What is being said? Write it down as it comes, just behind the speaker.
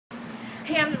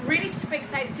Hey, I'm really super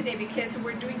excited today because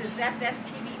we're doing the Zef Zan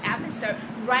TV episode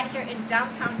right here in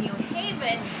downtown New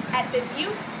Haven at the new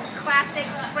classic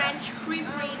French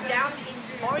Crepere down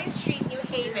in Orange Street, New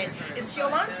Haven. It's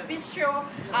Yolande's Bistro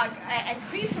and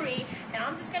Crepere, and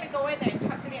I'm just going to go in there and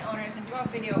talk to the owners and do a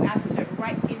video episode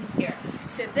right in here.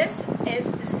 So this is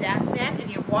Zef Zan,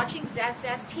 and you're watching Zef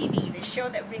Zan TV, the show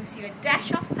that brings you a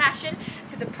dash of passion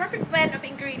to the perfect blend of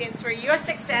ingredients for your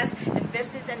success in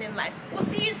business and in life. We'll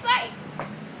see you inside.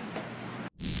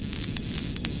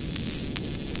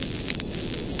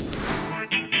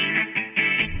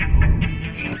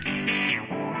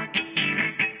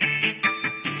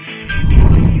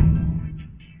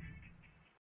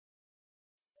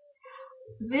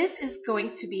 This is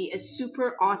going to be a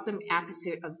super awesome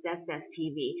episode of Zef Zan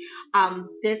TV.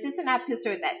 This is an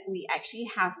episode that we actually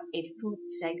have a food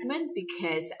segment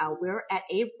because we're at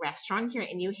a restaurant here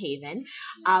in New Haven.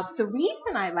 The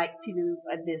reason I like to do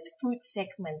this food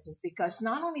segments is because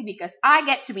not only because I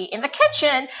get to be in the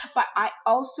kitchen, but I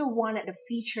also wanted to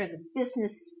feature the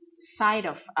business side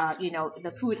of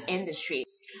the food industry.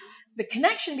 The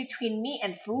connection between me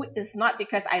and food is not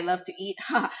because I love to eat,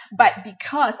 but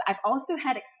because I've also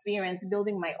had experience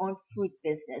building my own food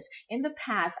business. In the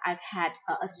past, I've had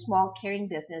a small catering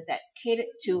business that catered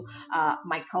to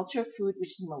my culture food,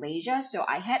 which is Malaysia. So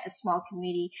I had a small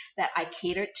community that I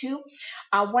catered to.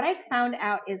 What I found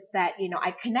out is that,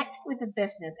 I connected with the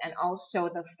business and also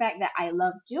the fact that I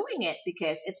love doing it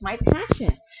because it's my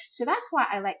passion. So that's why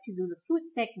I like to do the food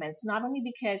segments, not only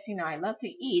because, I love to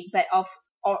eat, but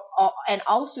and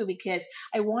also because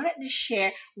I wanted to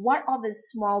share what all the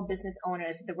small business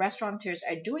owners, the restaurateurs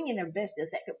are doing in their business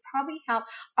that could probably help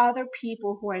other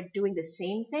people who are doing the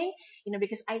same thing,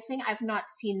 because I think I've not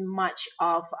seen much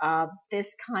of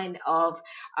this kind of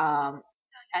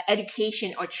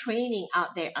education or training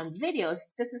out there on videos.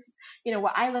 This is,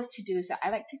 what I love to do. So I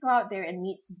like to go out there and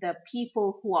meet the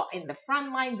people who are in the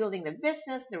front line building the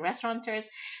business, the restaurateurs.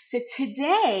 So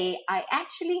today I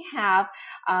actually have,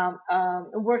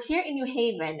 we're here in New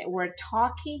Haven. We're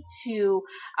talking to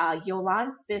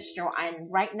Yolande's Bistro.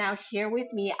 And right now here with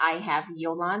me, I have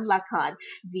Yolande Lacan,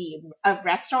 the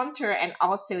restaurateur and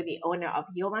also the owner of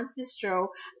Yolande's Bistro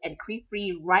and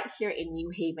Crepere right here in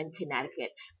New Haven, Connecticut.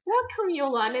 Welcome,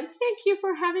 Yolande, and thank you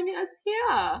for having us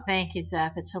here. Thank you,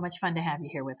 Zef. It's so much fun to have you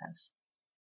here with us.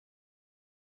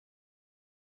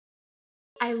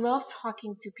 I love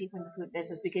talking to people in the food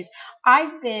business because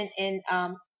I've been in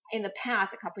the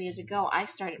past, a couple years ago, I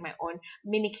started my own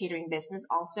mini catering business.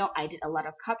 Also, I did a lot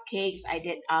of cupcakes. I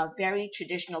did very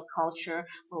traditional culture,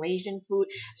 Malaysian food.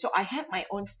 So I had my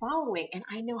own following, and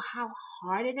I know how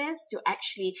hard it is to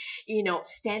actually,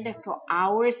 stand there for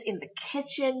hours in the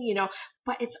kitchen,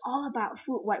 but it's all about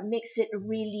food. What makes it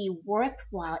really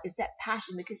worthwhile is that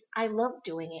passion because I love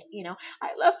doing it, I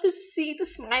love to see the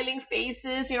smiling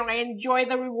faces, I enjoy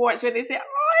the rewards when they say,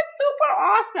 oh, it's super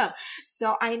awesome.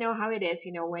 So I know how it is,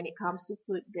 when it comes to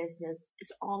food business,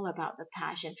 it's all about the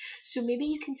passion. So maybe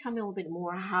you can tell me a little bit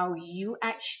more how you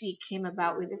actually came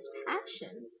about with this passion.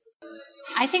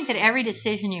 I think that every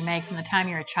decision you make from the time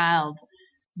you're a child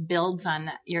builds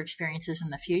on your experiences in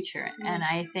the future. And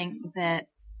I think that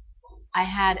I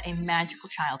had a magical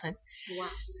childhood. Wow.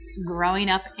 Growing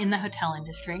up in the hotel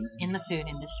industry, in the food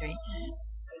industry.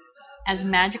 As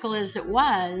magical as it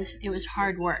was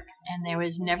hard work. And there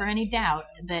was never any doubt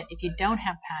that if you don't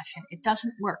have passion, it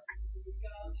doesn't work.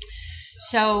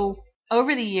 So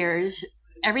over the years,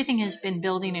 everything has been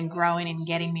building and growing and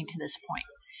getting me to this point.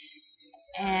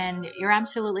 And you're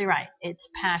absolutely right. It's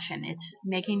passion. It's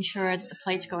making sure that the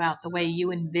plates go out the way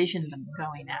you envision them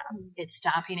going out. It's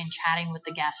stopping and chatting with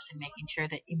the guests and making sure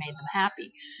that you made them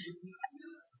happy.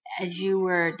 As you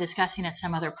were discussing at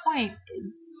some other point,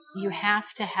 you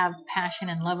have to have passion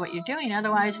and love what you're doing.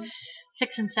 Otherwise,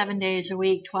 6 and 7 days a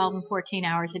week, 12 and 14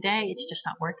 hours a day, it's just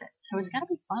not worth it. So it's got to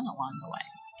be fun along the way.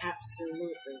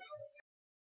 Absolutely.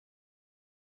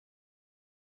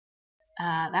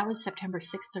 That was September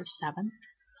 6th or 7th.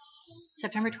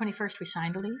 September 21st, we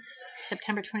signed a lease.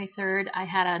 September 23rd, I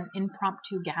had an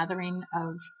impromptu gathering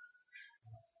of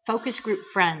focus group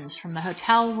friends from the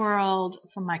hotel world,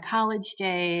 from my college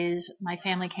days. My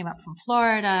family came up from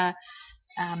Florida.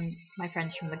 My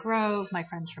friends from the Grove, my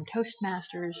friends from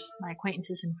Toastmasters, my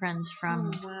acquaintances and friends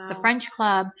from the French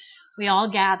Club. We all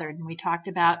gathered and we talked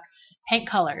about paint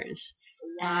colors.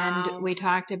 Wow. And we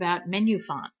talked about menu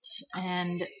fonts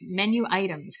and menu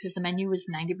items because the menu was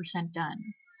 90% done.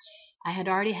 I had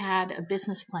already had a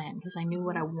business plan because I knew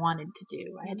what I wanted to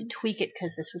do. I had to tweak it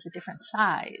because this was a different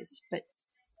size, but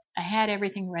I had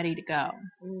everything ready to go.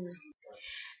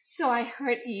 So I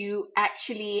heard you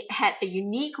actually had a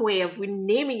unique way of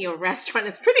renaming your restaurant.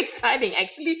 It's pretty exciting.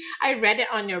 Actually, I read it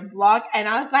on your blog and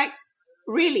I was like,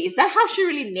 really? Is that how she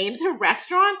really named her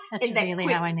restaurant? That's In that really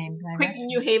quick, how I named my quick restaurant.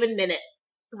 New Haven minute,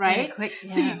 right? Quick,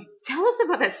 So yeah. you, tell us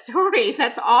about that story.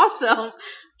 That's awesome.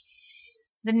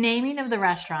 The naming of the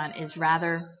restaurant is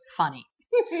rather funny.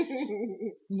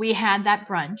 We had that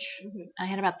brunch. I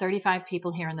had about 35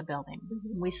 people here in the building.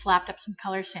 We slapped up some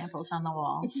color samples on the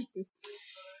walls.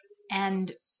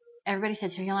 And everybody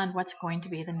said, so Yolande, what's going to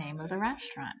be the name of the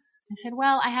restaurant? I said,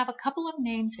 well, I have a couple of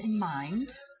names in mind.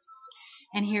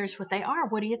 And here's what they are.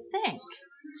 What do you think?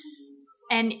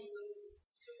 And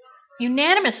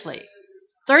unanimously,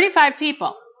 35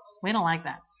 people, we don't like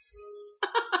that.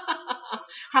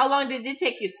 How long did it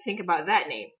take you to think about that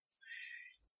name?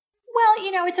 Well,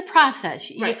 you know, it's a process.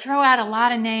 You Right. throw out a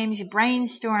lot of names, you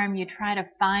brainstorm, you try to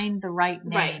find the right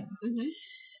name. Right.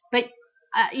 But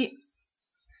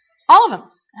all of them,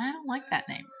 I don't like that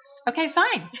name. Okay,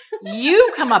 fine.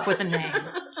 You come up with a name.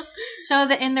 So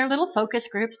in their little focus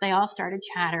groups, they all started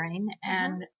chattering,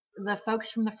 and the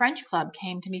folks from the French club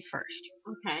came to me first.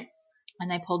 Okay. And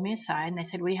they pulled me aside, and they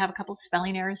said, we have a couple of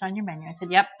spelling errors on your menu. I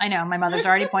said, yep, I know. My mother's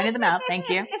already pointed them out. Thank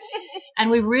you. And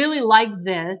we really like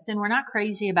this, and we're not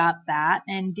crazy about that.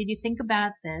 And did you think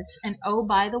about this? And oh,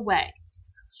 by the way,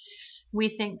 we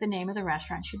think the name of the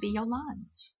restaurant should be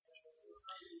Yolande's.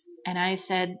 And I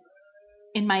said,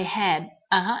 in my head,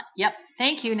 yep,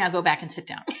 thank you. Now go back and sit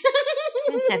down. I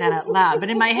didn't say that out loud, but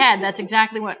in my head, that's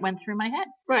exactly what went through my head.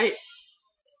 Right.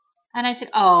 And I said,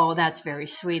 oh, that's very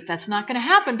sweet. That's not going to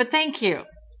happen, but thank you.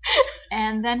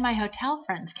 And then my hotel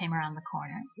friends came around the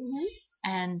corner,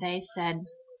 and they said,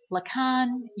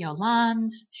 Lacan,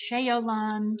 Yolande's, Chez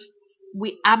Yolande,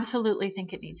 we absolutely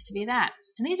think it needs to be that.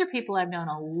 And these are people I've known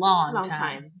a long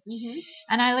time.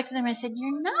 And I looked at them and I said,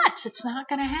 you're nuts. It's not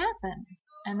going to happen.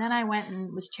 And then I went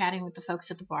and was chatting with the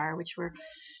folks at the bar, which were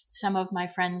some of my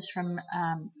friends from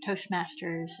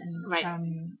Toastmasters and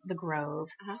from the Grove.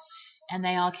 And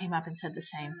they all came up and said the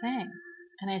same thing.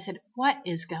 And I said, what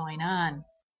is going on?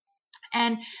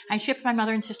 And I shipped my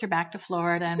mother and sister back to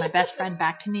Florida and my best friend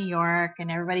back to New York,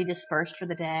 and everybody dispersed for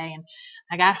the day. And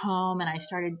I got home and I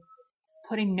started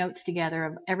putting notes together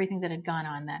of everything that had gone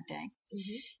on that day.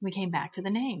 We came back to the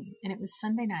name, and it was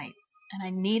Sunday night. And I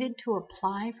needed to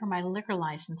apply for my liquor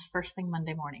license first thing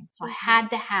Monday morning. So I had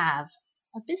to have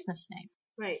a business name.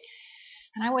 Right.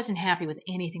 And I wasn't happy with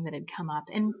anything that had come up.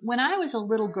 And when I was a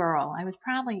little girl, I was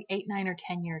probably 8, 9, or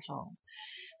 10 years old,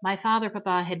 my father,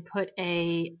 Papa, had put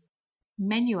a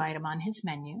menu item on his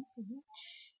menu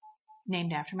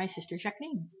named after my sister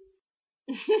Jacqueline.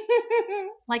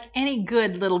 Like any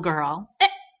good little girl.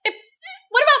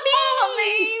 What about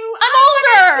me? Oh, I'm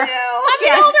older. I'm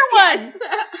the older one.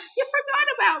 Yes. You forgot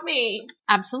about me.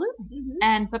 Absolutely.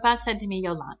 And Papa said to me,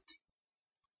 Yolande,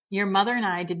 your mother and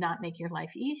I did not make your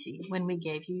life easy when we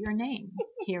gave you your name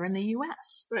here in the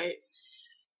U.S. Right.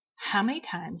 How many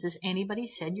times has anybody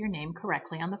said your name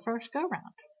correctly on the first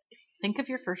go-round? Think of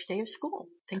your first day of school.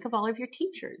 Think of all of your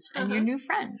teachers and your new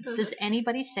friends. Does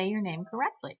anybody say your name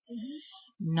correctly?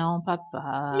 No,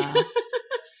 Papa.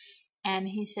 And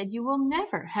he said, you will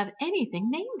never have anything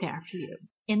named after you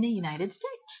in the United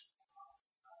States.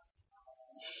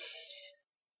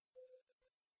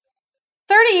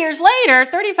 30 years later,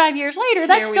 35 years later,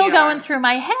 that's still going through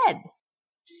my head.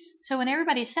 So when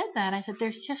everybody said that, I said,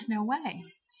 there's just no way.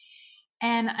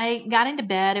 And I got into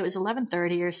bed. It was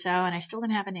 11:30 or so, and I still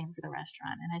didn't have a name for the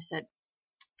restaurant. And I said,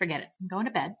 forget it. I'm going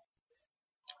to bed.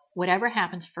 Whatever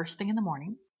happens first thing in the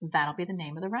morning, that'll be the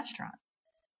name of the restaurant.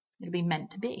 It'll be meant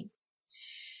to be.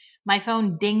 My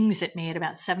phone dings at me at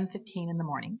about 7:15 in the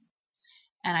morning.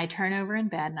 And I turn over in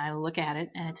bed, and I look at it,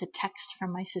 and it's a text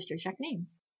from my sister, Jacqueline.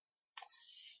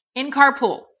 In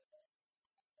carpool.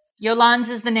 Yolande's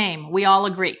is the name. We all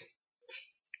agree.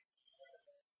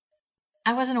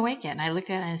 I wasn't awake yet, and I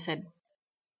looked at it and I said,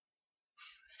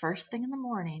 first thing in the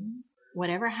morning,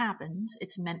 whatever happens,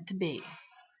 it's meant to be.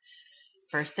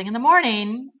 First thing in the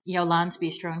morning, Yolande's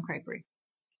Bistro and Crepere.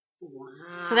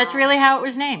 Wow. So that's really how it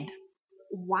was named.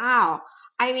 Wow.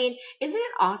 I mean, isn't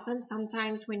it awesome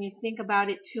sometimes when you think about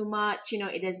it too much,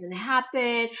 it doesn't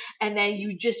happen, and then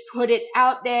you just put it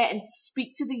out there and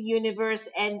speak to the universe,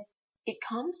 and it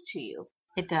comes to you.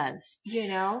 It does.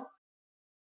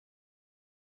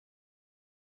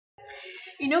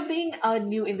 Being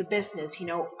new in the business,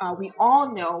 we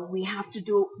all know we have to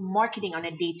do marketing on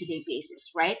a day-to-day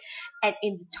basis, right? And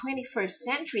in the 21st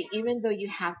century, even though you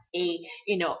have a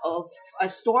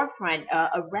storefront,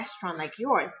 a restaurant like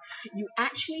yours, you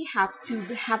actually have to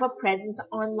have a presence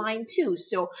online too.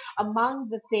 So among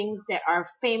the things that are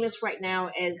famous right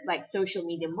now is like social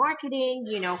media marketing,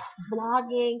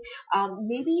 blogging.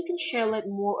 Maybe you can share a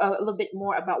little bit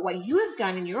more about what you have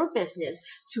done in your business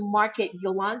to market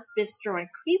Yolande's Bistro and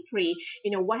Crepere.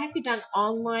 What have you done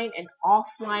online and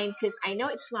offline? Because I know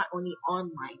it's not only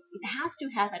online; it has to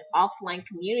have an offline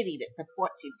community that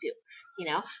supports you too.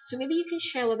 So maybe you can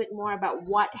share a little bit more about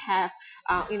what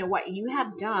you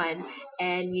have done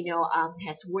and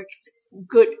has worked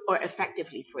good or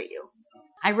effectively for you.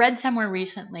 I read somewhere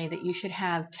recently that you should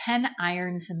have 10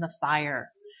 irons in the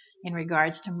fire in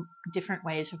regards to different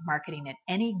ways of marketing at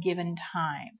any given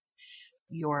time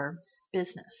your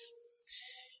business.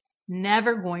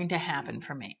 Never going to happen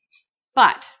for me.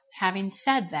 But having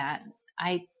said that,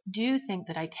 I do think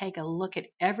that I take a look at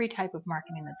every type of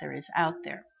marketing that there is out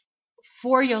there.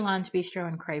 For Yolande's Bistro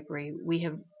and Crepere, we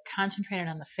have concentrated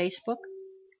on the Facebook.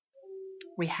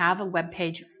 We have a web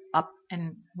page up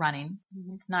and running.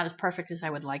 It's not as perfect as I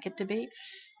would like it to be,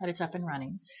 but it's up and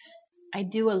running. I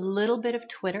do a little bit of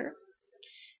Twitter,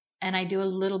 and I do a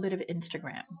little bit of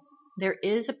Instagram. There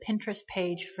is a Pinterest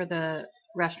page for the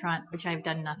restaurant, which I've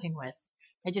done nothing with.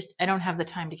 I don't have the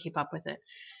time to keep up with it.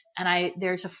 And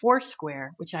there's a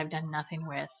Foursquare, which I've done nothing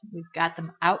with. We've got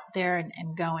them out there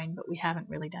and going, but we haven't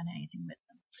really done anything with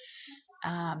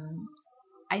them.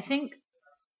 I think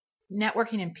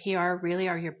networking and PR really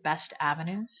are your best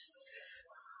avenues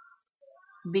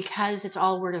because it's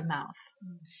all word of mouth.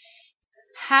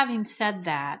 Having said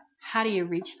that, how do you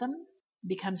reach them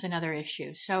becomes another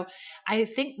issue. So I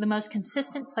think the most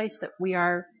consistent place that we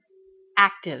are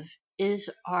active is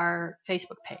our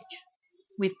Facebook page.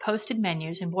 We've posted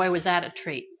menus, and boy, was that a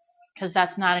treat, because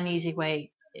that's not an easy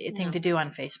thing to do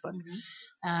on Facebook.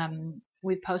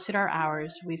 We've posted our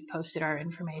hours, we've posted our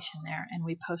information there, and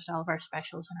we post all of our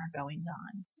specials and our goings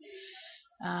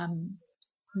on.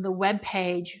 The web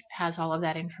page has all of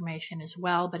that information as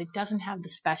well, but it doesn't have the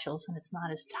specials, and it's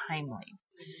not as timely.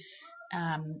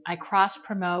 I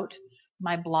cross-promote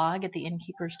my blog at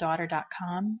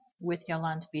theinnkeepersdaughter.com with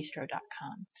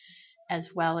yolandesbistro.com,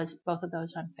 as well as both of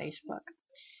those on Facebook.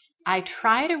 I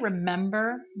try to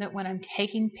remember that when I'm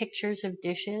taking pictures of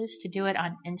dishes to do it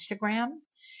on Instagram,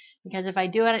 because if I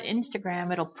do it on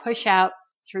Instagram, it'll push out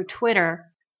through Twitter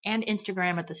and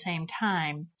Instagram at the same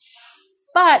time.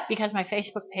 But because my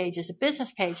Facebook page is a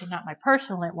business page and not my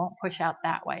personal, it won't push out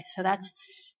that way. So that's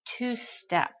 2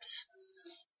 steps.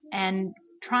 And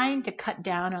trying to cut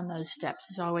down on those steps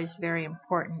is always very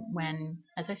important when,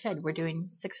 as I said, we're doing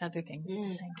 6 other things at the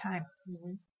same time.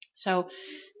 So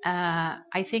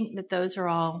I think that those are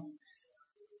all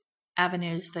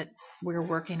avenues that we're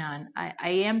working on. I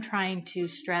am trying to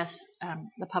stress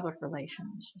the public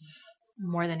relations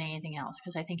more than anything else,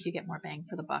 because I think you get more bang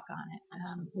for the buck on it.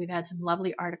 We've had some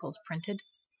lovely articles printed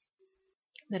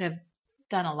that have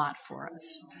done a lot for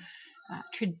us.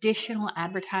 Traditional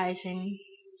advertising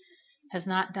has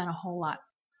not done a whole lot.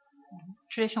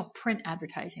 Traditional print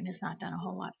advertising has not done a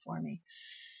whole lot for me.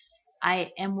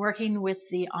 I am working with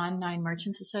the Online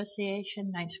Merchants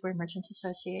Association, 9th Square Merchants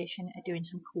Association, at doing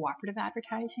some cooperative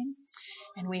advertising.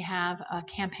 And we have a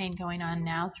campaign going on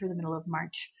now through the middle of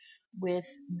March with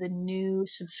the new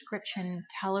subscription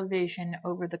television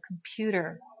over the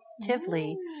computer,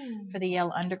 Tivoli, for the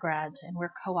Yale undergrads. And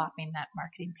we're co-oping that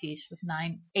marketing piece with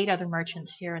 8 other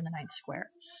merchants here in the 9th Square.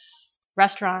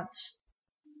 Restaurants,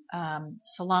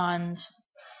 salons,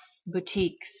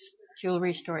 boutiques,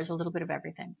 jewelry stores, a little bit of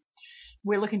everything.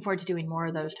 We're looking forward to doing more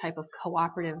of those type of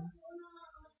cooperative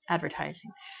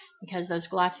advertising, because those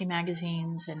glossy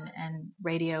magazines and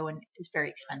radio is very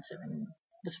expensive, and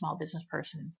the small business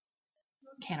person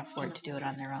can't afford to do it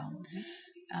on their own.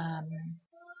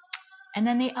 And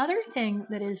then the other thing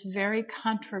that is very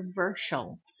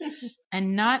controversial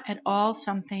and not at all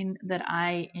something that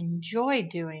I enjoy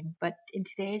doing, but in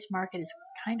today's market is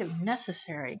kind of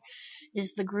necessary,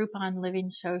 is the Groupon Living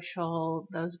Social,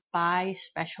 those buy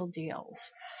special deals.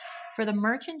 For the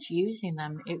merchants using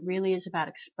them, it really is about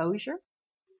exposure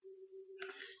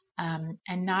and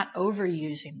not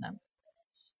overusing them,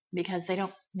 because they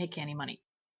don't make any money.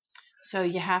 So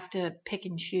you have to pick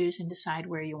and choose and decide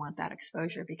where you want that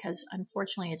exposure, because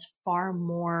unfortunately it's far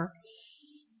more,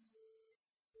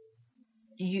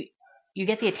 you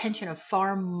get the attention of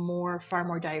far more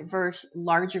diverse,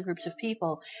 larger groups of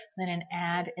people than an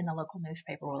ad in the local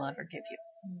newspaper will ever give you.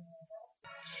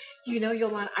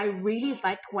 Yolanda, I really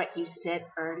like what you said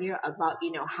earlier about,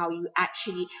 how you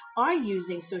actually are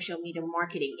using social media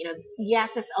marketing.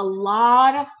 Yes, it's a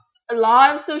lot of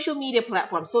social media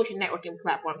platforms, social networking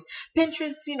platforms,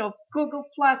 Pinterest, Google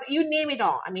Plus, you name it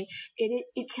all. I mean,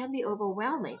 it can be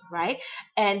overwhelming, right?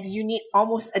 And you need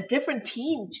almost a different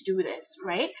team to do this,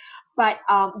 right? But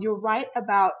you're right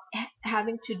about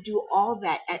having to do all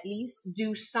that. At least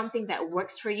do something that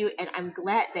works for you. And I'm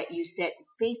glad that you said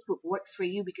Facebook works for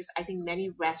you, because I think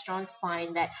many restaurants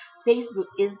find that Facebook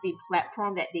is the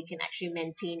platform that they can actually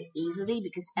maintain easily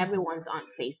because everyone's on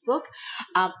Facebook.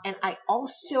 And I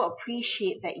also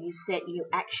appreciate that you said you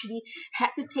actually had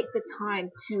to take the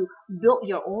time to build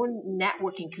your own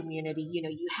networking community.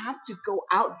 You have to go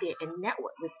out there and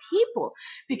network with people,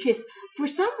 because for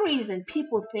some reason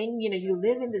people think, you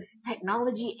live in this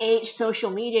technology age, social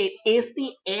media is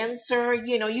the answer.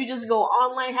 You just go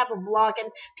online, have a blog,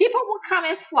 and people will come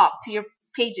and flock to your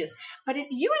pages. But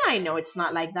you and I know it's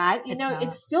not like that. It's It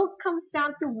not. still comes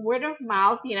down to word of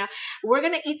mouth. We're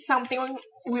gonna eat something,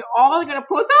 we're all gonna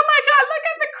post, oh my god, look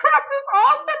at the crepes, it's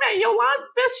awesome at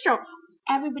Yolande's Bistro.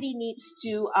 Everybody needs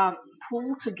to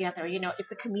pull together.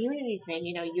 It's a community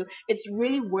thing. It's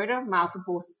really word of mouth,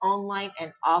 both online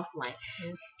and offline.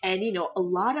 Yes. And a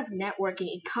lot of networking,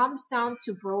 it comes down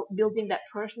to building that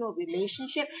personal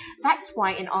relationship. That's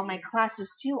why in all my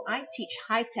classes too, I teach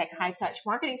high tech, high touch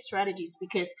marketing strategies,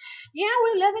 because yeah,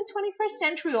 we live in 21st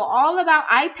century. We're all about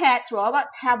iPads, we're all about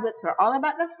tablets, we're all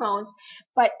about the phones,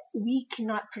 but we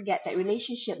cannot forget that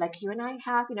relationship like you and I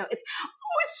have. It's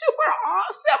super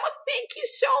awesome, thank you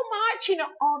so much.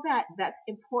 All that's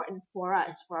important for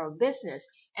us, for our business.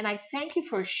 And I thank you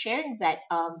for sharing that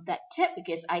tip,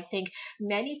 because I think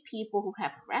many people who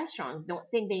have restaurants don't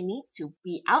think they need to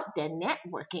be out there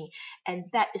networking, and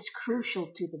that is crucial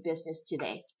to the business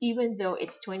today. Even though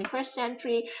it's 21st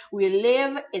century, we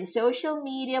live in social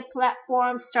media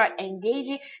platforms, start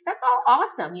engaging. That's all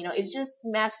awesome. It's just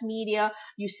mass media.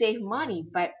 You save money,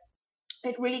 but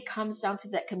it really comes down to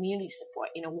that community support.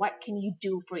 What can you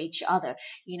do for each other?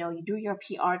 You do your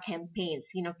PR campaigns,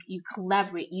 you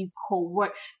collaborate, you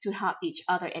co-work to help each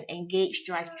other and engage,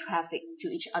 drive traffic to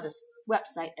each other's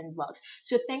website and blogs.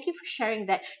 So thank you for sharing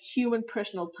that human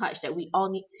personal touch that we all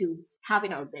need to have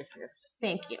in our business.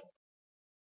 Thank you.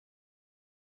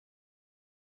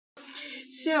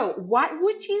 So, what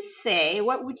would you say?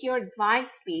 What would your advice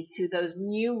be to those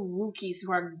new rookies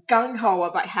who are gung ho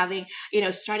about having,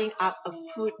 starting up a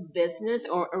food business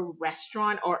or a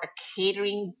restaurant or a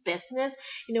catering business?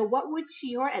 What would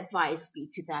your advice be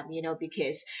to them?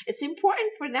 Because it's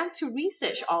important for them to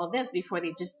research all of this before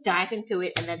they just dive into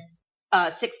it and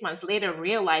then 6 months later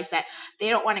realize that they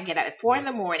don't want to get up at 4 in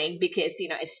the morning because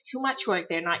it's too much work.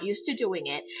 They're not used to doing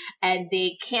it, and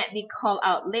they can't be called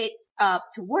out late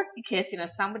to work because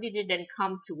somebody didn't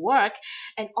come to work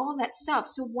and all that stuff.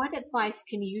 So what advice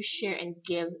can you share and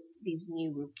give these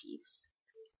new rookies?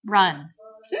 Run.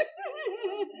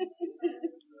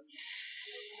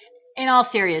 In all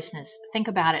seriousness, think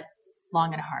about it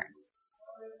long and hard.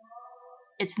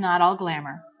 It's not all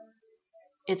glamour.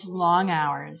 It's long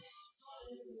hours.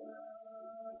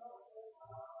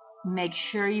 Make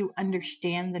sure you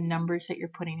understand the numbers that you're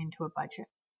putting into a budget.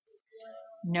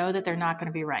 Know that they're not going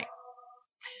to be right.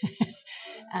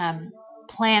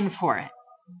 Plan for it.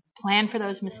 Plan for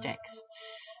those mistakes.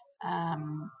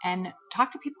 And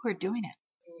talk to people who are doing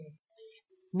it.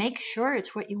 Make sure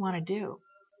it's what you want to do.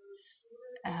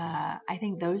 I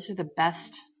think those are the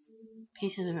best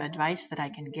pieces of advice that I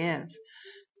can give.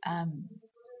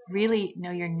 Really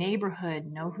know your neighborhood,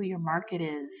 know who your market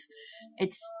is.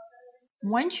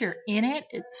 Once you're in it,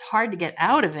 it's hard to get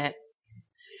out of it.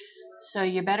 So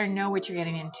you better know what you're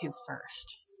getting into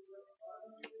first.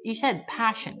 You said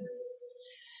passion.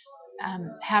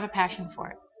 Have a passion for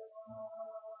it.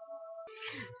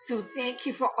 So thank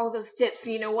you for all those tips.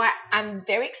 You know what? I'm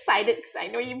very excited because I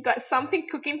know you've got something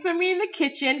cooking for me in the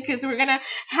kitchen, because we're going to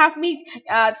have me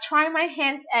try my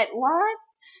hands at what?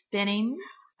 Spinning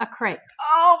a crepe.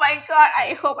 Oh my God,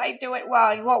 I hope I do it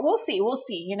well. Well, we'll see,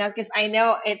 because I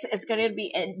know it's going to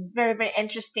be a very, very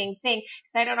interesting thing,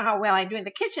 because I don't know how well I do in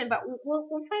the kitchen, but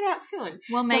we'll find out soon.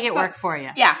 We'll make it work for you.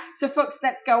 Yeah, so folks,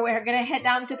 let's go. We're going to head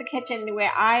down to the kitchen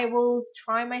where I will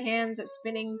try my hands at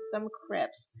spinning some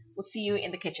crepes. We'll see you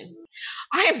in the kitchen.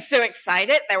 I am so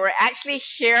excited that we're actually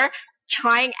here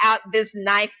trying out this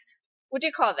nice, what do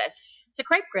you call this? It's a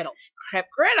crepe griddle. Crepe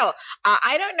griddle.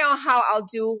 I don't know how I'll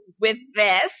do with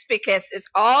this because it's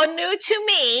all new to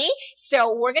me.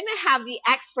 So we're going to have the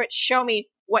expert show me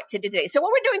what to do today. So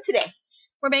what we're doing today?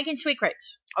 We're making sweet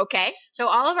crepes. Okay. So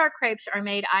all of our crepes are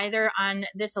made either on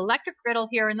this electric griddle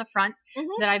here in the front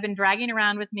that I've been dragging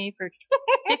around with me for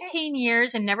 15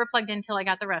 years and never plugged in until I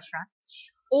got the restaurant.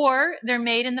 Or they're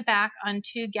made in the back on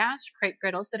 2 gas crepe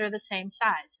griddles that are the same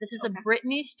size. This is a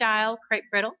Brittany style crepe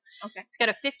griddle. Okay. It's got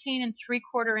a 15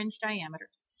 3/4 inch diameter.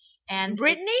 And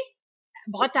Brittany?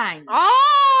 Bretagne.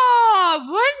 Oh,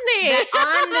 Brittany. The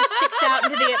on that sticks out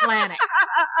into the Atlantic.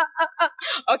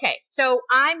 Okay. So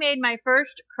I made my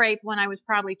first crepe when I was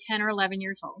probably 10 or 11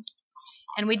 years old.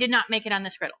 And we did not make it on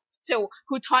this griddle. So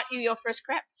who taught you your first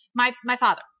crepe? My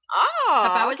father. Oh,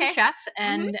 Papa was a chef,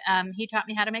 and he taught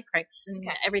me how to make crepes and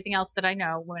everything else that I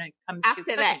know when it comes to after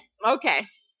cooking. that. Okay.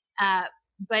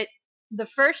 But the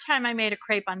first time I made a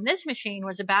crepe on this machine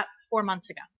was about 4 months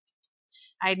ago.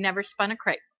 I had never spun a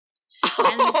crepe.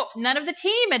 And none of the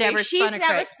team had ever spun a crepe. She's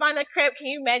never spun a crepe. Can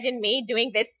you imagine me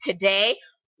doing this today?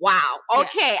 Wow.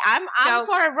 Okay. Yeah. I'm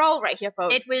for a roll right here,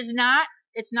 folks.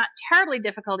 It's not terribly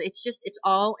difficult. It's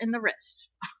all in the wrist.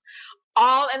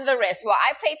 All in the wrist. Well,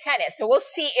 I play tennis, so we'll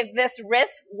see if this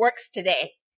wrist works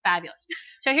today. Fabulous.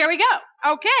 So here we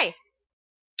go. Okay.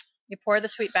 You pour the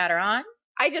sweet batter on.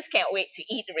 I just can't wait to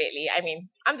eat, really. I mean,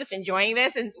 I'm just enjoying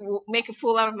this and we'll make a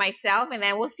fool out of myself, and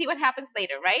then we'll see what happens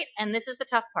later, right? And this is the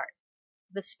tough part.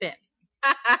 The spin.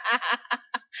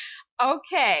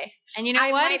 Okay. And you know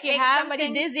what? If you have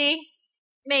somebody dizzy.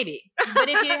 Maybe. But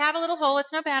if you have a little hole,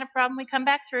 it's no bad a problem. We come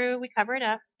back through. We cover it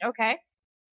up. Okay.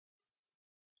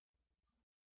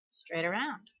 Straight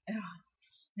around.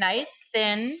 Nice,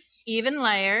 thin, even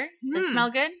layer. Does it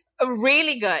smell good?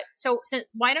 Really good. So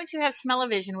why don't you have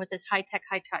smell-o-vision with this high-tech,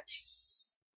 high-touch?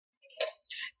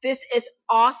 This is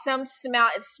awesome smell.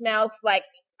 It smells like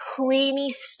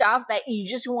creamy stuff that you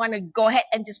just want to go ahead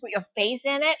and just put your face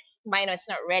in it. I know it's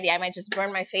not ready. I might just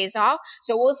burn my face off.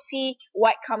 So we'll see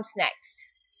what comes next.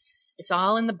 It's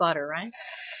all in the butter, right?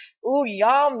 Ooh,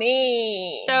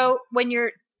 yummy. So when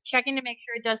you're checking to make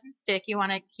sure it doesn't stick, you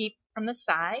want to keep from the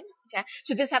side. Okay.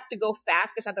 So this has to go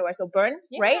fast because otherwise it'll burn,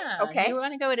 right? Okay. You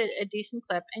want to go at a decent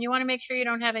clip, and you want to make sure you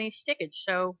don't have any stickage.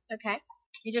 So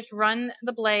you just run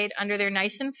the blade under there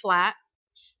nice and flat.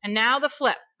 And now the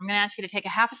flip. I'm going to ask you to take a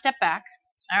half a step back.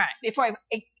 All right. Before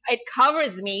it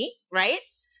covers me, right?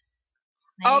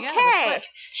 Okay.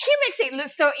 She makes it look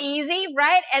so easy,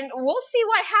 right? And we'll see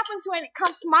what happens when it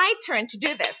comes my turn to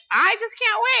do this. I just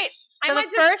can't wait. So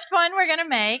the first one we're going to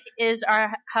make is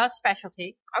our house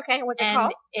specialty. Okay, what's it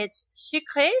called? And it's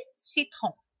sucré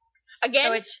citron. Again?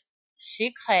 So it's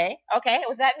sucré. Okay, what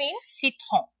does that mean?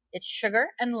 Citron. It's sugar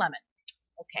and lemon.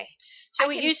 Okay. So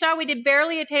you saw we did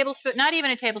barely a tablespoon, not even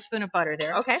a tablespoon of butter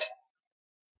there. Okay.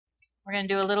 We're going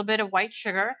to do a little bit of white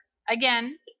sugar.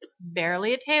 Again,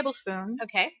 barely a tablespoon.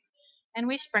 Okay. And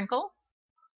we sprinkle.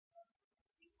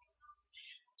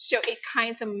 So it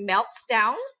kind of melts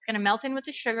down. It's going to melt in with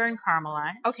the sugar and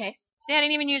caramelize. Okay. See, I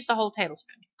didn't even use the whole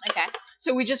tablespoon. Okay.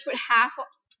 So we just put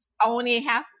only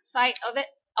half side of it?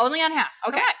 Only on half.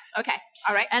 Okay. Correct. Okay.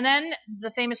 All right. And then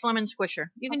the famous lemon squisher.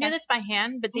 You can do this by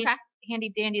hand, but these handy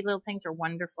dandy little things are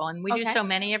wonderful. And we do so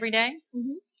many every day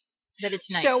that it's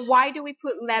nice. So why do we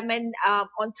put lemon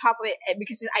on top of it?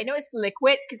 Because I know it's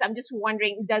liquid, because I'm just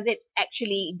wondering, does it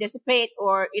actually dissipate,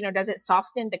 or, does it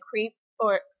soften the crepe,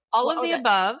 or all of the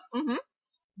above? Mm-hmm.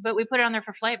 But we put it on there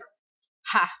for flavor.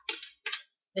 Ha.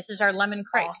 This is our lemon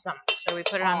crepe. Awesome. So we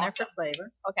put it on there for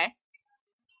flavor. Okay.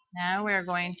 Now we're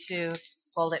going to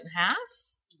fold it in half.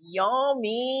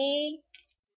 Yummy.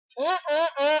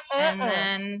 And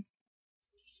then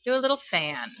do a little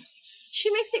fan. She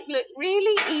makes it look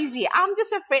really easy. I'm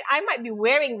just afraid I might be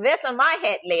wearing this on my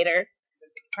head later.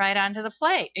 Right onto the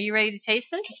plate. Are you ready to taste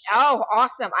this? Oh,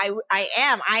 awesome. I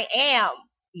am.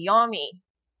 Yummy.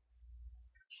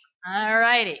 All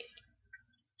righty.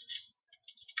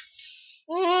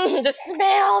 The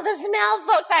smell,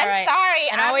 folks. I'm sorry.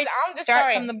 And I'm just start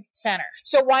sorry. from the center.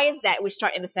 So why is that? We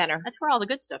start in the center. That's where all the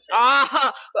good stuff is.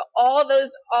 But all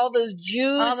those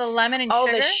juice, all the lemon and all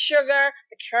sugar, the sugar,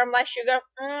 the caramelized sugar.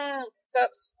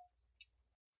 Folks.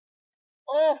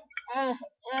 All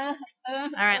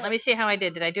right, let me see how I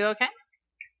did. Did I do okay?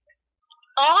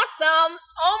 Awesome!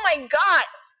 Oh my God!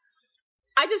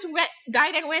 I just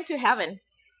died and went to heaven.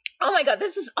 Oh my God,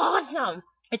 this is awesome.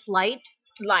 It's light.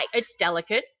 It's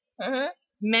delicate. Mm-hmm.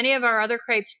 Many of our other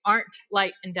crepes aren't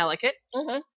light and delicate.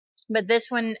 Mm-hmm. But this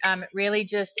one really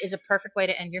just is a perfect way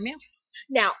to end your meal.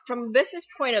 Now, from a business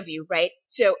point of view, right?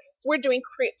 So we're doing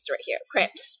crepes right here.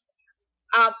 Crepes.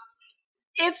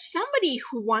 If somebody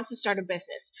who wants to start a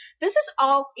business, this is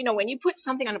all, when you put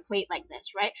something on a plate like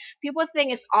this, right? People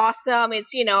think it's awesome.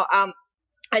 It's,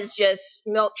 as just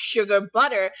milk, sugar,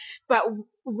 butter. But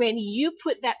when you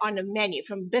put that on the menu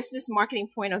from business marketing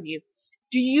point of view,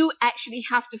 do you actually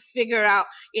have to figure out,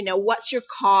 what's your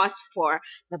cost for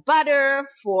the butter,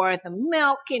 for the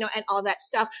milk, and all that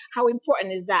stuff? How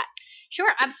important is that? Sure,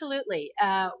 absolutely.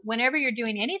 Whenever you're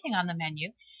doing anything on the menu,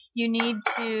 you need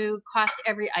to cost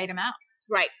every item out.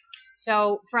 Right.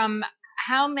 So from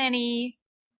how many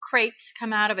crepes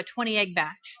come out of a 20 egg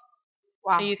batch,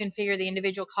 Wow. so you can figure the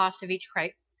individual cost of each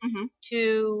crepe, Mm-hmm.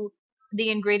 to the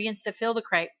ingredients that fill the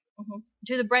crepe, Mm-hmm.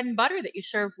 to the bread and butter that you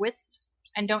serve with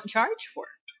and don't charge for.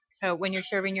 So when you're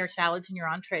serving your salads and your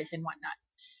entrees and whatnot.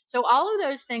 So all of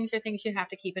those things are things you have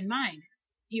to keep in mind.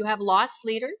 You have loss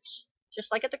leaders,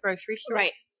 just like at the grocery store.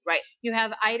 Right. Right. You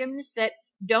have items that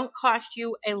don't cost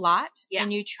you a lot, Yeah.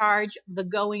 and you charge the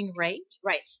going rate.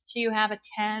 Right. So you have a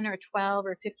 10 or 12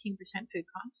 or 15% food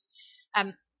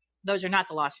cost. Those are not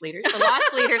the loss leaders. The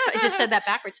loss leaders, I just said that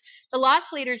backwards. The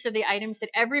loss leaders are the items that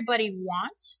everybody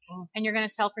wants, and you're going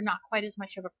to sell for not quite as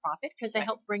much of a profit because they Right.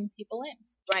 help bring people in.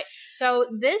 Right. So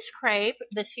this crepe,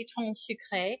 the citron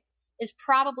sucré, is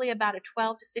probably about a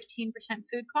 12 to 15%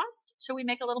 food cost. So we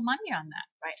make a little money on that.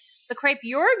 Right. The crepe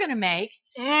you're going to make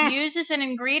uses an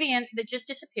ingredient that just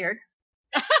disappeared.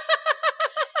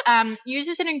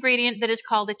 Uses an ingredient that is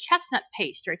called a chestnut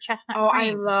paste or a chestnut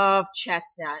cream. I love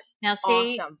chestnut. Now,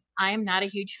 see, Awesome. I am not a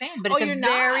huge fan, but it's a you're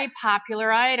very not?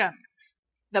 popular item.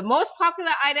 The most popular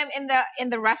item in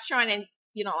the restaurant, and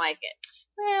you don't like it.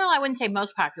 Well, I wouldn't say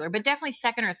most popular, but definitely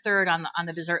second or third on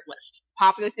the dessert list.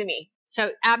 Popular to me. So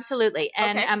absolutely,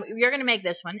 and Okay. you're going to make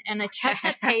this one. And the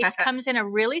chestnut paste comes in a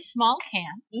really small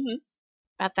can, Mm-hmm.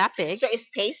 about that big. So it's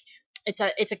paste. It's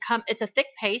a thick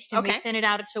paste, and we Okay. thin it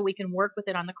out so we can work with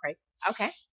it on the crepe.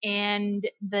 Okay. And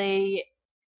the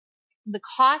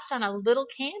cost on a little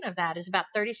can of that is about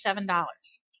 $37.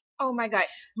 Oh my God.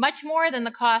 Much more than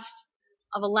the cost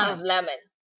of a lemon. Lemon.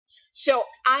 So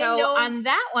I know on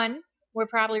that one, we're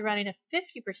probably running a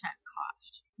 50%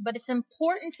 cost. But it's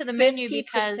important to the menu 50%.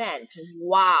 because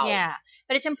Wow. yeah,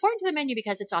 but it's important to the menu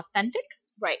because it's authentic.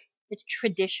 Right. It's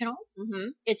traditional. Mm-hmm.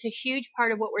 It's a huge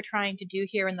part of what we're trying to do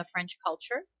here in the French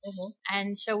culture. Mm-hmm.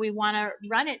 And so we want to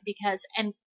run it because,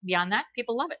 and beyond that,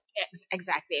 people love it.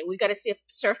 Exactly. We got to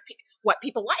serve what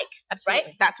people like. Absolutely.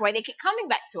 Right? That's why they keep coming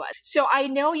back to us. So I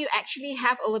know you actually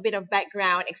have a little bit of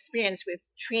background experience with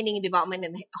training and development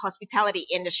in the hospitality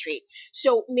industry.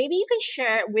 So maybe you can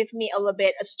share with me a little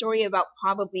bit a story about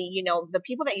probably, the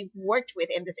people that you've worked with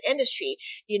in this industry,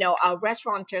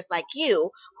 restaurateurs like you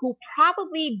who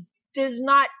probably does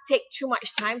not take too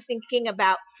much time thinking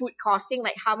about food costing,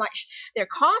 like how much their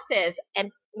cost is.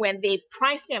 And when they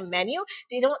price their menu,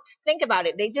 they don't think about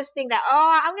it. They just think that,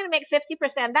 I'm going to make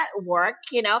 50%, that work,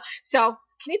 So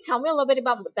can you tell me a little bit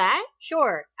about that?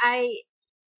 Sure.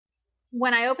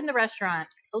 When I opened the restaurant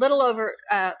a little over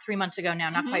 3 months ago now,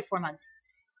 not quite 4 months,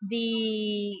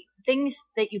 the things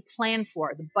that you plan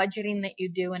for, the budgeting that you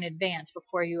do in advance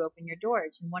before you open your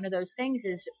doors. And one of those things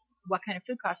is what kind of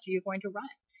food cost are you going to run?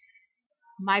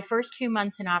 My first 2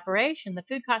 months in operation, the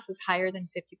food cost was higher than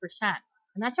 50%.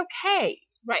 And that's okay.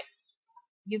 Right.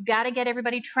 You've got to get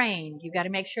everybody trained. You've got to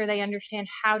make sure they understand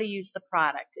how to use the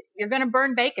product. You're going to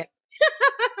burn bacon.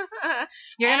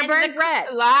 You're going to burn bread.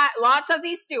 Lots of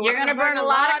these too. You're going to burn a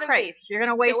lot of crepes. You're going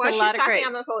to waste a lot of crepes.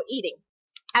 I'm also eating.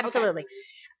 Absolutely. Okay.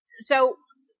 So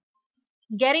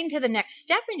getting to the next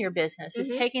step in your business is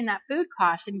taking that food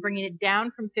cost and bringing it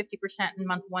down from 50% in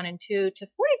month 1 and 2 to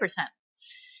 40%.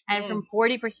 And from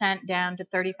 40% down to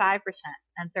 35%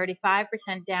 and 35%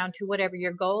 down to whatever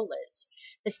your goal is.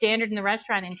 The standard in the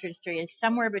restaurant industry is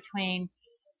somewhere between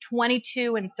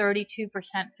 22 and 32%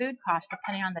 food cost,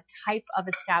 depending on the type of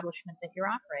establishment that you're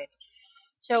operating.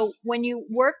 So when you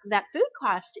work that food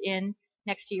cost in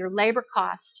next to your labor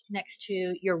cost, next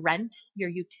to your rent, your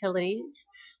utilities,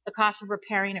 the cost of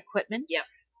repairing equipment,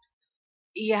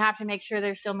 you have to make sure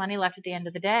there's still money left at the end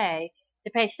of the day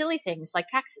to pay silly things like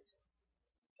taxes.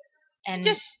 And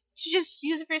to just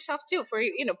use it for yourself too, for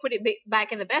put it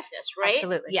back in the business, right?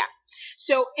 Absolutely. Yeah.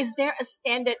 So is there a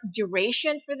standard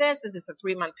duration for this? Is this a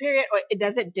 3-month period, or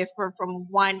does it differ from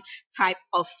one type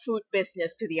of food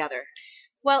business to the other?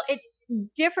 Well, it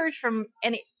differs from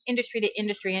any industry to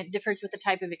industry, and it differs with the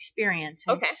type of experience.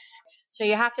 And okay. So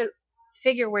you have to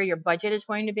figure where your budget is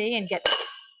going to be and get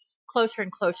closer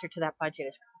and closer to that budget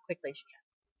as quickly as you can.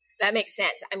 That makes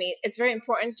sense. I mean, it's very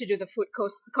important to do the food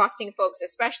costing, folks,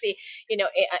 especially,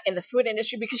 in the food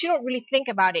industry, because you don't really think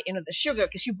about it, the sugar,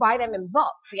 because you buy them in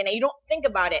bulk. So, you don't think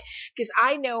about it. Because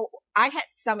I know I had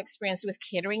some experience with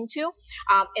catering too.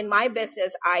 In my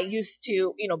business, I used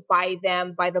to, buy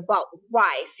them by the bulk,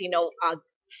 rice,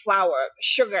 flour,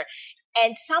 sugar.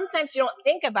 And sometimes you don't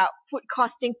think about food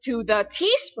costing to the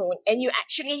teaspoon, and you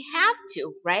actually have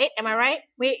to, right? Am I right?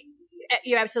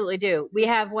 You absolutely do. We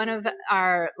have one of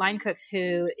our line cooks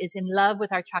who is in love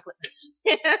with our chocolate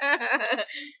mousse.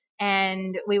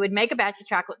 And we would make a batch of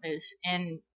chocolate mousse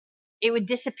and it would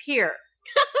disappear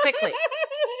quickly.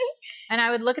 And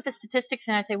I would look at the statistics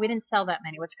and I'd say, we didn't sell that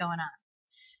many. What's going on?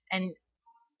 And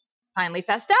finally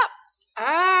fessed up.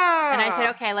 And I said,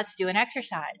 okay, let's do an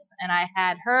exercise. And I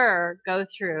had her go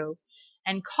through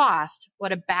and cost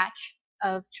what a batch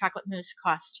of chocolate mousse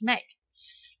costs to make.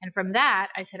 And from that,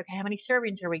 I said, okay, how many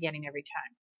servings are we getting every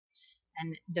time?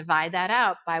 And divide that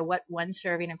out by what one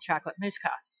serving of chocolate mousse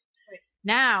costs. Right.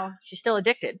 Now, she's still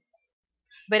addicted.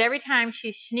 But every time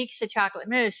she sneaks the chocolate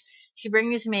mousse, she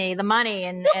brings me the money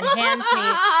and hands me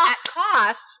at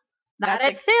cost, not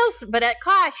at sales, but at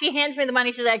cost, she hands me the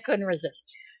money so that I couldn't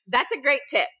resist. That's a great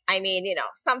tip. I mean,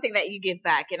 something that you give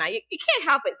back. You can't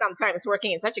help it sometimes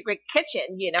working in such a great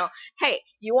kitchen, Hey,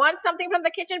 you want something from the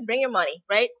kitchen? Bring your money,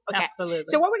 right? Okay. Absolutely.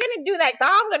 So what we're going to do next,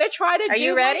 I'm going to try to Are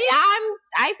you ready?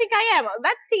 I think I am.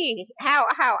 Let's see how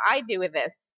I do with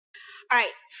this. All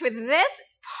right. For this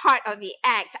part of the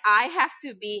act, I have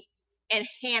to be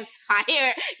enhanced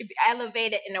higher,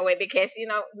 elevated in a way, because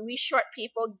we short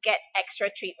people get extra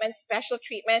treatment, special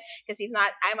treatment, because if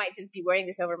not, I might just be wearing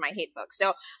this over my head, folks.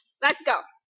 So let's go.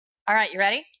 All right, you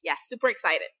ready? Yeah, super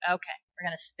excited. Okay, we're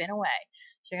gonna spin away.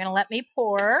 So you're gonna let me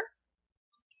pour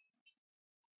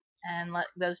and let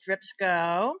those drips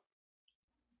go,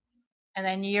 and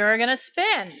then you're gonna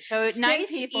spin. So Spin, nice,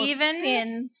 people, even.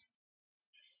 Spin.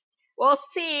 We'll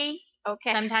see.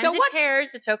 Okay. Sometimes it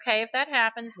tears. It's okay if that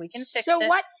happens. We can fix it. So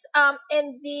what's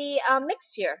in the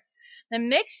mix here? The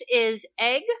mix is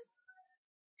egg.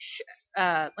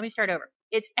 Let me start over.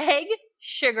 It's egg,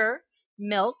 sugar,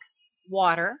 milk,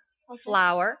 water,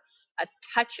 flour, a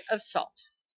touch of salt.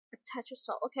 A touch of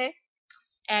salt. Okay.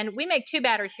 And we make two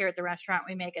batters here at the restaurant.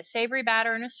 We make a savory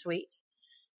batter and a sweet.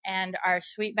 And our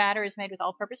sweet batter is made with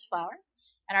all-purpose flour.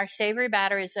 And our savory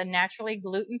batter is a naturally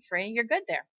gluten-free. You're good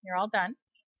there. You're all done.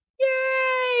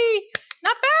 Yay!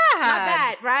 Not bad. Not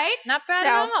bad, right? Not bad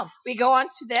at all. We go on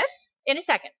to this in a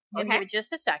second. Okay. Give it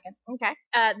just a second. Okay.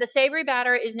 The savory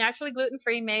batter is naturally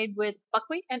gluten-free, made with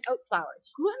buckwheat and oat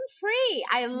flours. Gluten-free.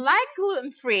 I like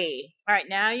gluten-free. All right,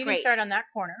 now you can start on that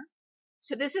corner.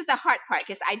 So this is the hard part,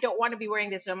 because I don't want to be wearing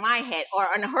this on my head or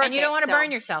on her head. And you don't want to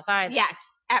burn yourself either. Yes,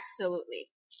 absolutely.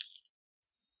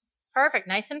 Perfect.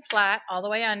 Nice and flat all the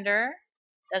way under.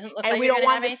 Doesn't look like we don't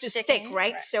want this to stick,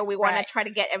 right? So we want to try to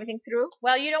get everything through.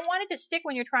 Well, you don't want it to stick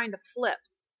when you're trying to flip.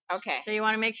 Okay. So you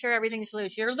want to make sure everything's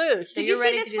loose. You're loose. So Did you're you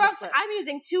ready see this, to do folks? the flip. I'm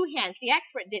using two hands. The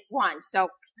expert did one. So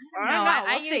I don't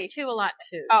know. I use two a lot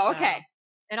too. Oh, okay.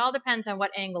 It all depends on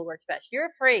what angle works best. You're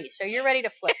free, so you're ready to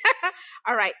flip.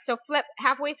 All right. So flip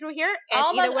halfway through here. And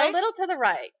Almost either way. a little to the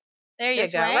right. There you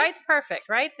This go. way? Right, perfect.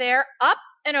 Right there. Up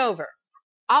and over.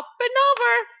 Up and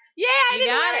over. Yeah, I didn't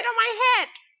got wear it on my head.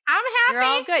 I'm happy. You're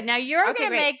all good. Now you're Okay,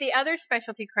 going to great. make the other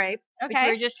specialty crepe, which Okay.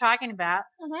 we were just talking about.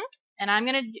 Mhm. And I'm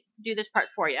going to do this part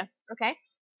for you. Okay.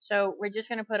 So we're just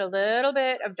going to put a little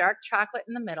bit of dark chocolate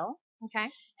in the middle. Okay.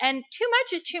 And too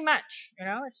much is too much.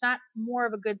 It's not more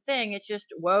of a good thing. It's just,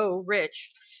 whoa, rich.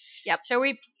 Yep. So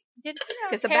we did,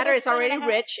 Because the batter is already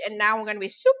rich, and now we're going to be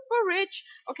super rich.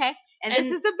 Okay. And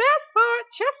this is the best part,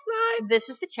 chestnut. This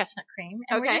is the chestnut cream.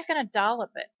 And we're just going to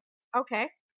dollop it. Okay.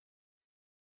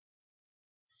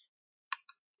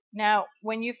 Now,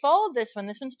 when you fold this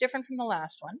one's different from the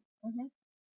last one. Mm-hmm.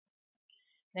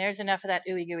 There's enough of that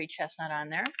ooey gooey chestnut on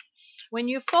there. When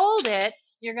you fold it,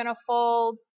 you're going to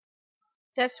fold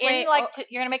this way.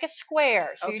 you're going to make a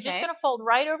square. So you're just going to fold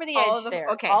right over the edge there.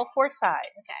 Okay. All four sides.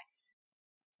 Okay.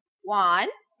 One.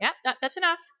 Yep, that's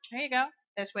enough. There you go.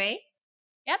 This way.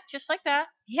 Yep, just like that.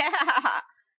 Yeah.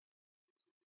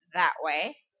 That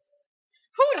way.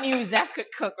 Who knew Zef could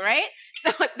cook, right? So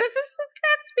this is just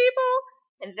crepes, people.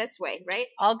 And this way, right?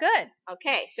 All good.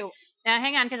 Okay, so now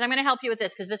hang on, because I'm going to help you with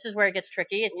this, because this is where it gets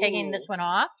tricky. It's taking this one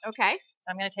off. Okay. So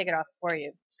I'm going to take it off for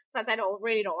you. Because I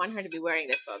really don't want her to be wearing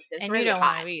this, folks. It's and really you don't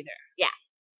hot. want it either. Yeah.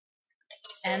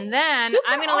 And then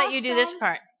I'm going to let you do this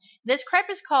part. This crepe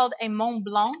is called a Mont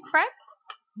Blanc crepe.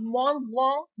 Mont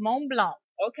Blanc. Mont Blanc.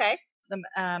 Okay. The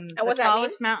what's that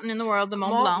tallest mountain in the world, the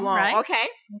Mont Blanc, right? Okay.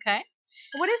 Okay.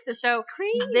 What is this? So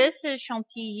cream? This is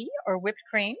chantilly or whipped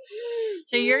cream.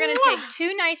 So you're going to take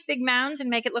two nice big mounds and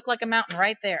make it look like a mountain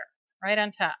right there, right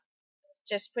on top.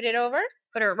 Just put it over?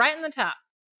 Put her right on the top.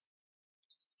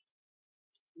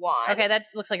 One. Okay, that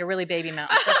looks like a really baby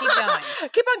mountain. So keep going.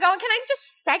 Keep on going. Can I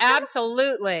just stack them?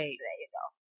 Absolutely. There you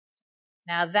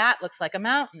go. Now that looks like a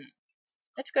mountain.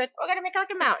 That's good. We're going to make it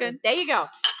like a mountain. Good. There you go.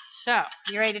 So,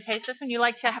 you ready to taste this one? You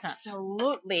like chestnuts?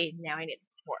 Absolutely. Now I need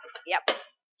more. Yep.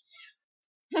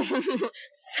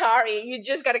 Sorry, you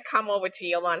just got to come over to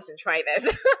Yolande's and try this.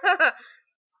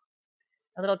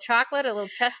 A little chocolate, a little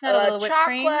chestnut, A a little whipped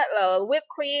cream. chocolate, a little whipped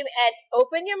cream, and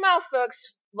open your mouth,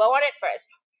 folks. Blow on it first.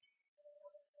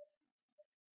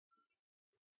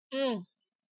 Mm.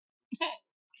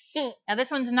 Now,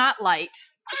 this one's not light.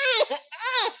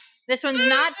 This one's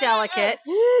not delicate.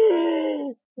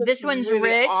 This one's really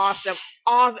rich. Awesome.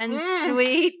 And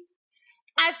sweet.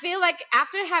 I feel like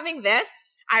after having this,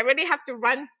 I really have to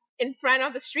run in front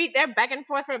of the street there, back and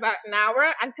forth for about an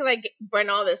hour until I burn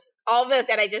all this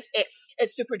that I just ate.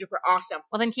 It's super duper awesome.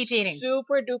 Well, then keep eating.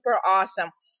 Super duper awesome.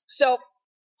 So,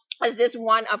 is this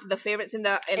one of the favorites in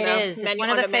the menu? It's one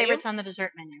of the favorites on the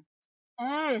dessert menu.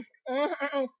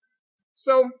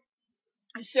 So,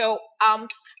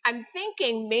 I'm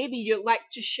thinking maybe you'd like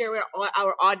to share with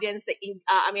our audience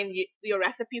your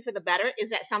recipe for the batter. Is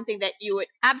that something that you would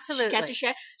Absolutely get to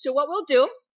share? So what we'll do,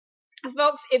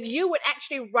 folks, if you would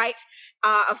actually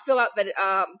fill out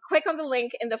click on the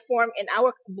link in the form in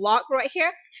our blog right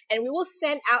here, and we will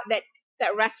send out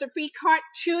that recipe card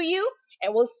to you,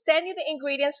 and we'll send you the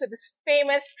ingredients for this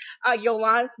famous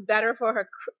Yolande's batter for her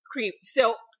crepe.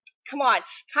 So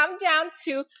come down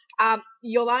to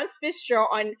Yolande's Bistro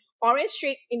on Orange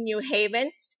Street in New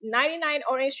Haven, 99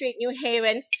 Orange Street, New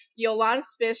Haven,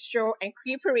 Yolande's Bistro and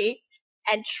Crepere,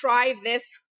 and try this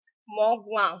Mont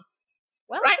Blanc.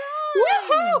 Well right?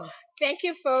 done. Woohoo! Thank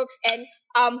you, folks. And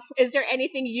is there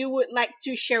anything you would like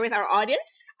to share with our audience?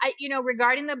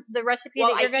 Regarding the recipe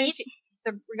that you're going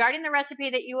to, regarding the recipe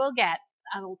that you will get,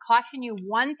 I will caution you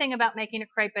one thing about making a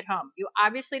crepe at home. You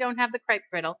obviously don't have the crepe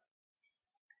griddle.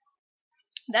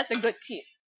 That's a good tip.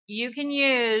 You can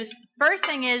use, first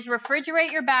thing is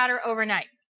refrigerate your batter overnight.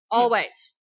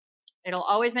 Always. It'll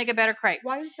always make a better crepe.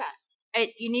 Why is that?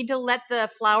 You need to let the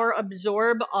flour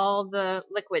absorb all the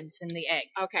liquids in the egg.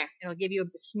 Okay. It'll give you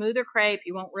a smoother crepe.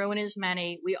 You won't ruin as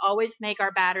many. We always make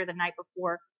our batter the night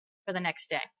before for the next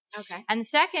day. Okay. And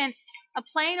second, a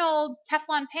plain old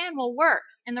Teflon pan will work.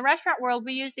 In the restaurant world,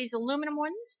 we use these aluminum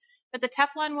ones, but the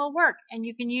Teflon will work. And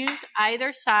you can use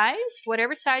either size,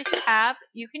 whatever size you have,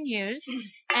 you can use.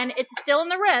 And it's still in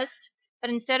the wrist, but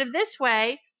instead of this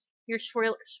way, you're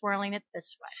swirling it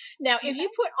this way. Now, if you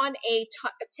put on a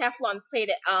Teflon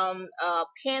plated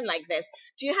pan like this,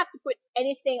 do you have to put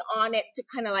anything on it to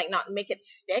kind of like not make it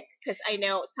stick? Because I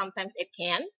know sometimes it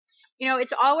can.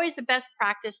 It's always the best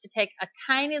practice to take a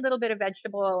tiny little bit of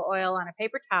vegetable oil on a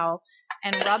paper towel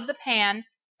and rub the pan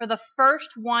for the first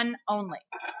one only.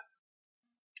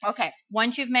 Okay.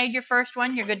 Once you've made your first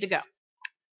one, you're good to go.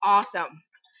 Awesome.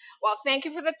 Well, thank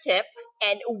you for the tip,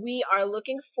 and we are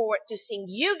looking forward to seeing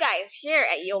you guys here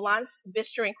at Yolande's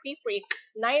Bistro and Crepere,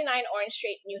 99 Orange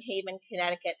Street, New Haven,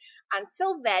 Connecticut.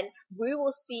 Until then, we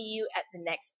will see you at the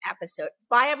next episode.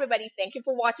 Bye, everybody. Thank you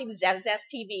for watching Zef Zan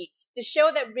TV, the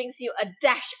show that brings you a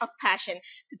dash of passion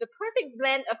to the perfect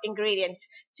blend of ingredients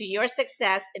to your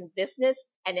success in business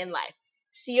and in life.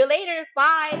 See you later.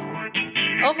 Bye.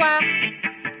 Au revoir.